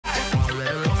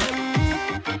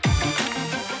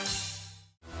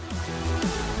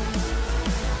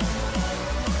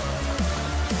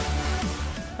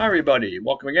Hi everybody,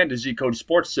 welcome again to Zcode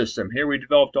Sports System. Here we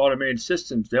developed automated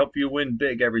systems to help you win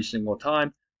big every single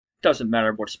time. Doesn't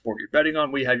matter what sport you're betting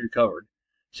on, we have you covered.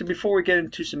 So before we get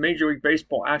into some Major League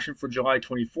Baseball action for July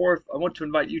 24th, I want to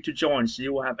invite you to join so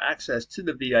you will have access to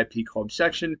the VIP Club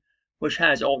section, which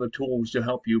has all the tools to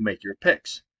help you make your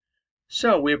picks.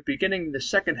 So we're beginning the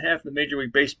second half of the Major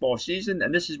League Baseball season,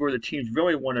 and this is where the teams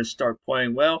really want to start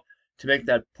playing well to make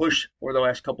that push over the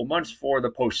last couple months for the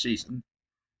postseason.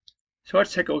 So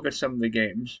let's take a look at some of the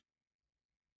games.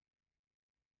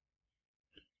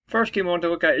 First game I want to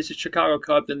look at is the Chicago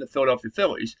Cubs and the Philadelphia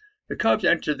Phillies. The Cubs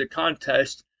entered the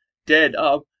contest dead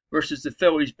up versus the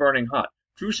Phillies burning hot.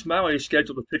 Drew Smyly is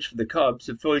scheduled to pitch for the Cubs.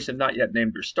 The Phillies have not yet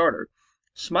named their starter.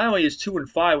 Smyly is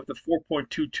 2-5 with a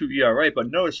 4.22 ERA, but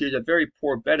notice he has a very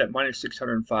poor bet at minus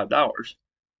 $605.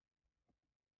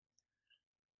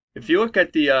 If you look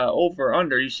at the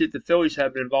over-under, you see that the Phillies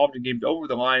have been involved in games over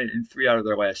the line in 3 out of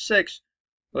their last 6.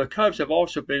 Well, the Cubs have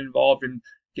also been involved in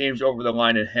games over the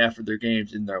line in half of their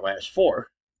games in their last 4.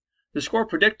 The score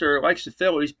predictor likes the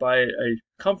Phillies by a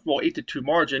comfortable 8-2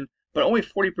 margin, but only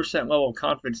 40% level of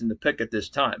confidence in the pick at this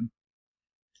time.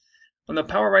 On the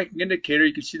power ranking indicator,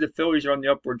 you can see the Phillies are on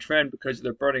the upward trend because of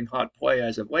their burning hot play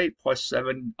as of late,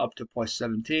 +7 up to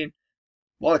 +17,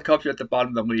 while the Cubs are at the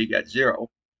bottom of the league at 0.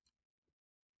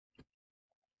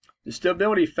 The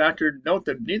stability factor, note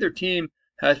that neither team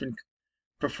has been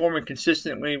performing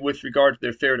consistently with regard to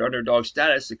their favorite underdog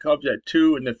status, the Cubs at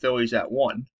 2 and the Phillies at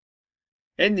 1.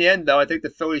 In the end, though, I think the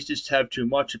Phillies just have too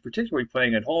much, particularly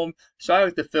playing at home, so I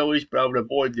like the Phillies, but I would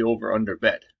avoid the over-under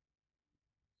bet.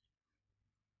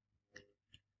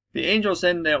 The Angels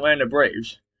and the Atlanta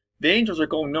Braves. The Angels are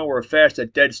going nowhere fast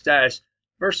at dead status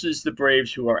versus the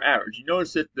Braves, who are average. You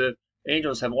notice that the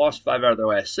Angels have lost 5 out of their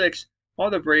last 6, while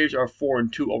the Braves are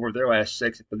 4-2 over their last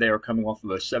 6, but they are coming off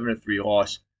of a 7-3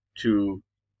 loss to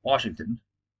Washington.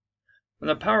 On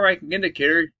the power ranking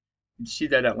indicator, you can see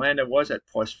that Atlanta was at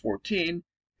 +14,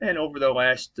 and over the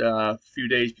last few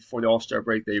days before the All-Star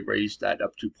break, they raised that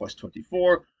up to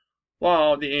 +24,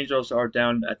 while the Angels are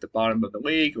down at the bottom of the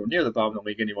league, or near the bottom of the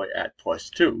league anyway, at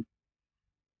 +2.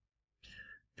 If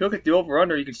you look at the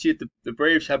over-under, you can see that the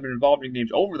Braves have been involved in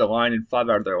games over the line in 5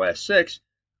 out of their last 6,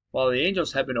 while the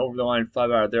Angels have been over the line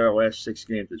 5 out of their last 6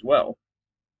 games as well.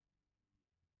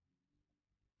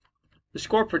 The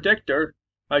score predictor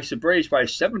likes the Braves by a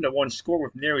 7-1 score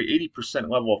with nearly 80%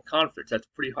 level of confidence. That's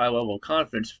a pretty high level of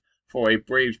confidence for a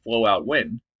Braves blowout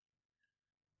win.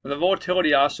 On the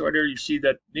volatility oscillator, you see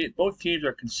that both teams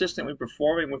are consistently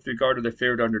performing with regard to their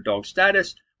favorite underdog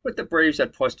status, with the Braves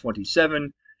at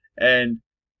 +27 and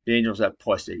the Angels at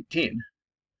 +18.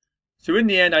 So in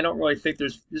the end, I don't really think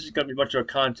this is going to be much of a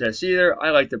contest either. I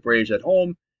like the Braves at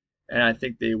home, and I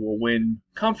think they will win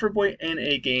comfortably in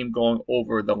a game going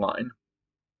over the line.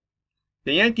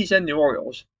 The Yankees and the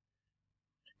Orioles.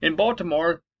 In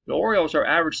Baltimore, the Orioles are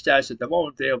average status at the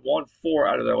moment. They have won 4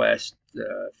 out of their last,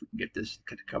 if we can get this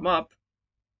to come up.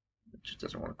 It just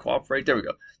doesn't want to cooperate. There we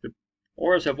go. The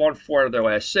Orioles have won 4 out of their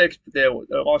last 6, but they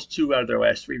lost 2 out of their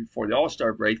last 3 before the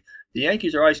All-Star break. The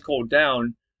Yankees are ice cold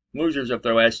down, losers of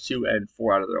their last 2 and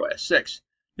 4 out of their last 6.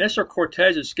 Nestor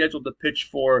Cortez is scheduled to pitch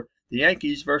for the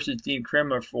Yankees versus Dean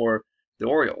Kremer for the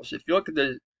Orioles. If you look at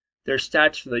their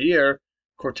stats for the year,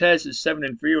 Cortez is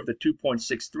 7-3 with a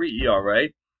 2.63 ERA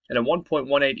and a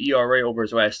 1.18 ERA over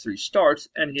his last 3 starts,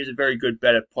 and he has a very good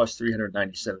bet at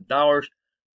 +$397.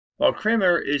 While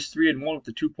Kremer is 3-1 with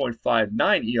a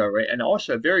 2.59 ERA and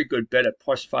also a very good bet at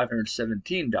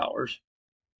 +$517.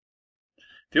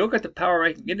 If you look at the power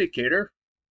ranking indicator,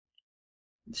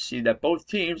 you see that both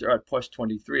teams are at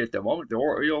 +23 at the moment. The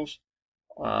Orioles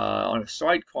on a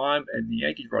slight climb, and the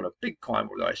Yankees are on a big climb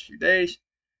over the last few days.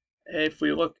 If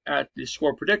we look at the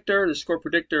score predictor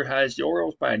has the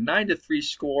Orioles by a 9-3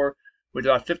 score with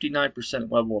about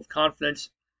 59% level of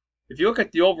confidence. If you look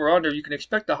at the over-under, you can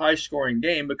expect a high-scoring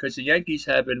game because the Yankees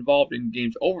have been involved in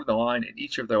games over the line in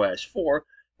each of their last 4,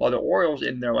 while the Orioles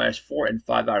in their last 4 and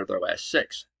 5 out of their last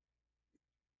 6.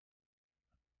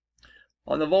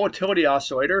 On the volatility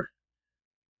oscillator,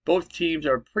 both teams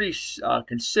are pretty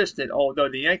consistent, although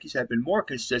the Yankees have been more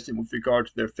consistent with regard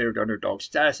to their favorite underdog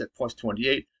status at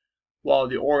 +28, while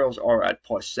the Orioles are at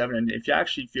 +7. And if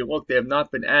you look, they have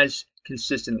not been as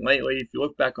consistent lately. If you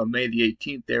look back on May the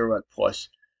 18th, they were at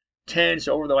 +10.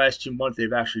 So over the last 2 months,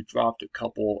 they've actually dropped a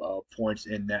couple of points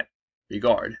in that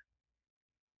regard.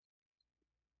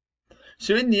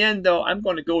 So in the end, though, I'm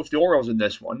going to go with the Orioles in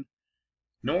this one.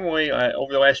 Normally,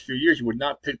 over the last few years, you would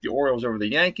not pick the Orioles over the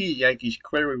Yankees. The Yankees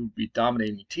clearly would be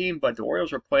dominating the team, but the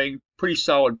Orioles are playing pretty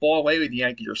solid ball lately. The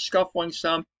Yankees are scuffling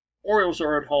some. Orioles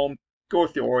are at home. Go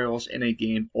with the Orioles in a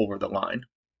game over the line.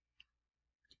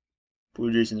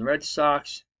 Blue Jays and the Red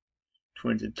Sox,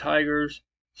 Twins and Tigers.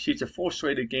 See, it's a full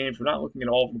slate of games. We're not looking at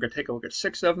all of them. We're going to take a look at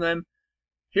 6 of them.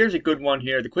 Here's a good one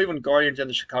here. The Cleveland Guardians and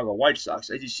the Chicago White Sox.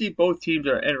 As you see, both teams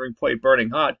are entering play burning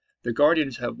hot. The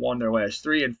Guardians have won their last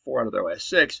 3 and 4 out of their last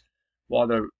 6, while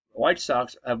the White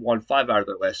Sox have won 5 out of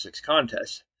their last 6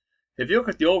 contests. If you look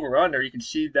at the over-under, you can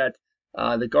see that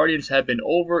the Guardians have been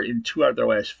over in 2 out of their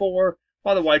last 4,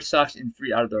 while the White Sox in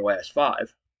 3 out of their last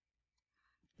 5.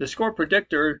 The score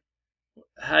predictor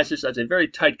has this as a very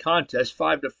tight contest,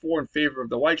 5-4 in favor of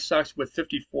the White Sox with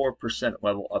 54%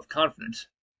 level of confidence.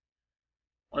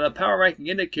 On the power ranking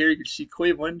indicator, you can see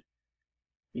Cleveland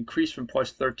increased from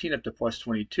plus 13 up to plus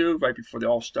 22 right before the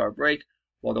All-Star break,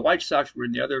 while the White Sox were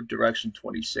in the other direction,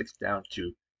 26 down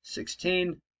to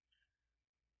 16.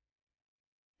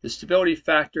 The stability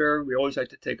factor, we always like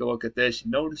to take a look at this.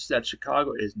 Notice that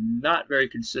Chicago is not very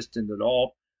consistent at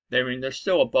all. I mean, they're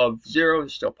still above 0, they're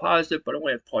still positive, but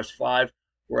only at plus 5,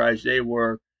 whereas they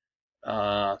were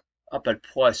up at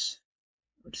plus,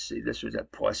 let's see, this was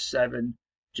at plus 7,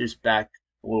 just back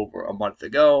a little over a month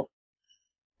ago,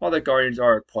 while the Guardians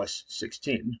are at plus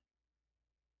 16.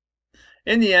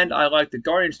 In the end, I like the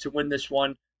Guardians to win this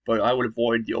one, but I would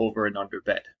avoid the over and under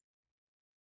bet.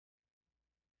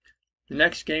 The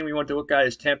next game we want to look at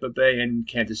is Tampa Bay and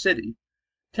Kansas City.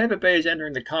 Tampa Bay is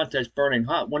entering the contest burning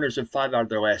hot, winners of 5 out of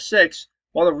their last 6,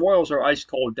 while the Royals are ice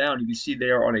cold down. You can see they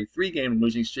are on a 3-game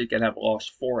losing streak and have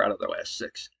lost 4 out of their last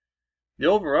 6. The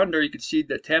over-under, you can see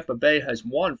that Tampa Bay has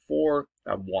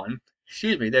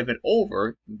they've been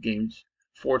over in games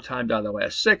 4 times out of the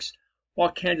last 6,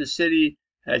 while Kansas City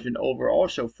has been over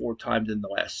also 4 times in the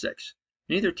last 6.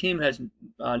 Neither team has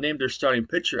named their starting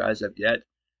pitcher as of yet.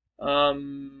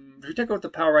 If you take a look at the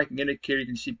power ranking indicator, you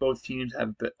can see both teams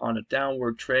have been on a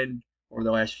downward trend over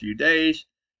the last few days,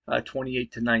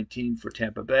 28 to 19 for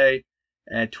Tampa Bay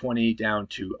and 20 down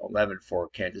to 11 for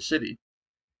Kansas City.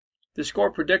 The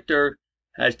score predictor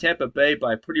has Tampa Bay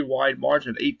by a pretty wide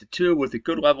margin of 8-2 with a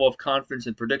good level of confidence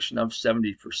and prediction of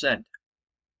 70%.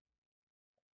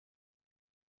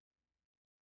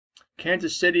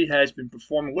 Kansas City has been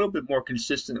performing a little bit more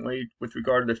consistently with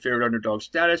regard to the favored underdog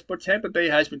status, but Tampa Bay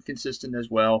has been consistent as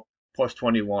well, plus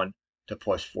 21 to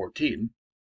plus 14.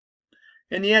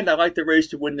 In the end, I like the Rays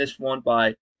to win this one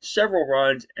by several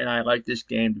runs, and I like this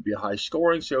game to be high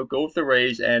scoring, so go with the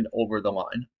Rays and over the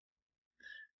line.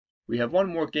 We have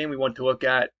one more game we want to look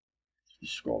at. You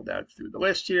scroll down through the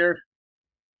list here.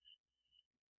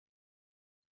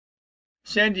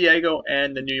 San Diego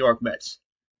and the New York Mets.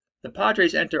 The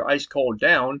Padres enter ice cold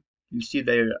down. You see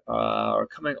they are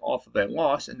coming off of a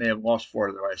loss, and they have lost 4 out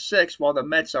of their last 6, while the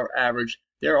Mets are average.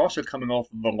 They're also coming off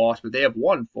of a loss, but they have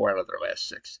won 4 out of their last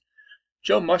 6.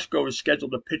 Joe Musgrove is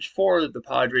scheduled to pitch for the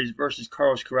Padres versus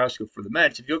Carlos Carrasco for the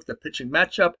Mets. If you look at the pitching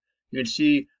matchup, you can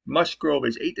see Musgrove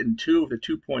is 8-2 with a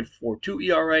 2.42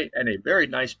 ERA and a very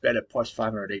nice bet at plus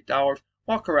 $508,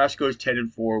 while Carrasco is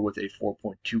 10-4 with a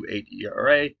 4.28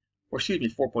 ERA, or excuse me,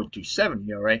 4.27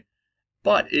 ERA,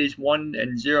 but is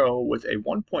 1-0 with a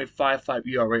 1.55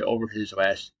 ERA over his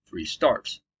last 3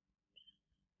 starts.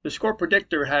 The score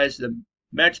predictor has the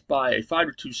Mets by a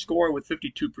 5-2 score with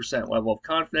 52% level of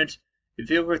confidence. If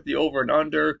you look at the over and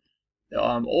under,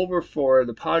 over for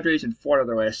the Padres in 4 out of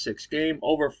their last 6 games,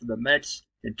 over for the Mets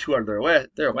in 2 out of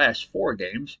their last 4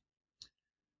 games.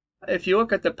 If you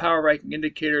look at the power ranking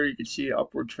indicator, you can see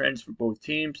upward trends for both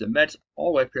teams. The Mets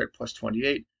all the way up here at plus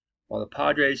 28, while the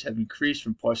Padres have increased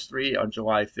from plus 3 on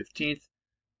July 15th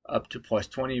up to plus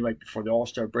 20 right before the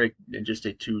All-Star break in just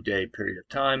a 2-day period of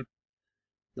time.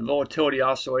 The volatility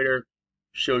oscillator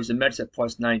shows the Mets at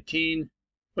plus 19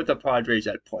 with the Padres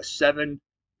at plus 7,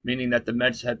 meaning that the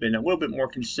Mets have been a little bit more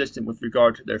consistent with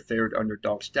regard to their favored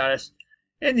underdog status.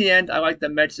 In the end, I like the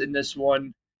Mets in this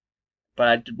one, but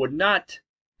I would not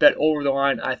bet over the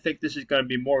line. I think this is going to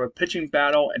be more of a pitching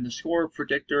battle, and the score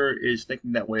predictor is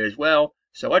thinking that way as well.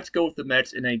 So let's go with the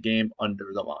Mets in a game under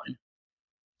the line.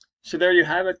 So there you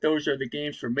have it. Those are the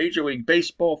games for Major League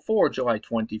Baseball for July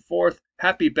 24th.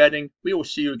 Happy betting. We will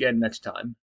see you again next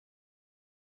time.